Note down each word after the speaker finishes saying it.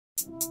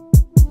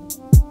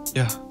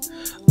Yeah,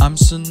 I'm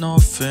just an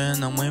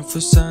orphan. I'm waiting for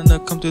Santa to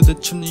come through the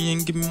chimney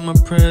and give me my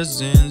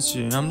presents.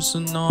 Yeah, I'm just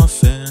an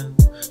orphan.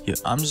 Yeah,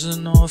 I'm just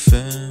an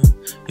orphan.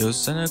 Yo,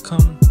 Santa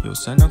come, yo,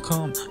 Santa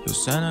come, yo,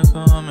 Santa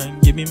come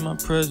and give me my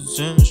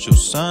presents. Yo,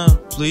 Santa,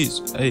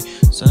 please, hey,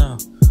 Santa,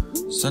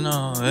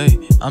 hey,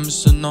 I'm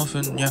just an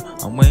orphan. Yeah,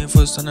 I'm waiting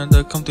for Santa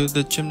to come through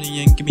the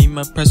chimney and give me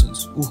my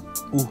presents.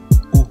 Ooh,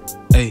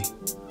 hey.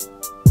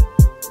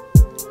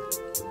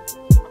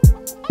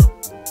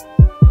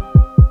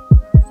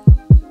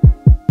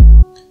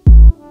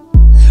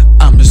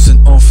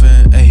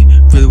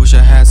 Really wish I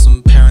had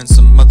some parents,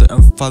 some mother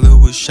and father who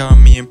would shower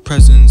me in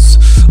presents.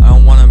 I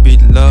don't wanna be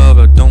loved,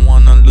 I don't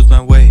wanna lose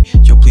my way.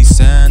 Yo, please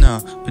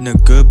Santa, been a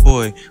good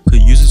boy,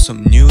 could use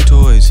some new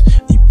toys.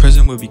 Any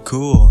present would be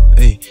cool,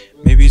 hey,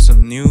 maybe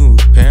some new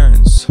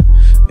parents.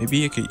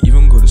 Maybe I could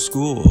even go to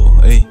school,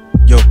 hey.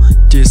 Yo,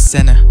 dear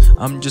Santa,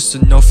 I'm just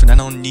an orphan, I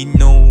don't need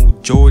no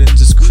Jordans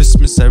this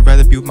Christmas. I'd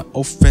rather be with my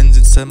old friends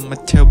instead of my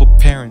terrible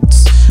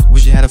parents.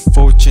 Wish I had a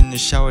fortune to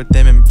shower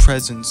them in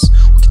presents.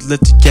 We could live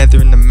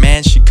together in the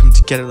mansion, come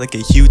together like a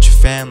huge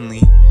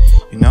family.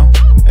 You know?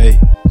 Hey,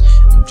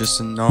 I'm just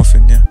an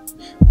orphan, yeah.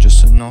 I'm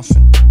just an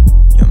orphan.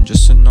 Yeah, I'm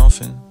just an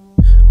orphan.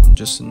 I'm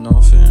just an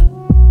orphan.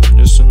 I'm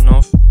just an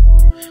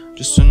orphan.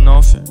 Just an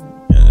orphan.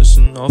 Yeah, it's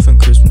an orphan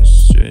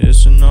Christmas. Yeah,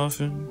 it's an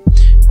orphan.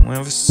 And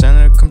whenever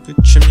Santa come to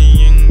the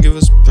chimney and give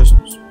us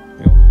presents.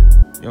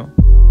 Yo.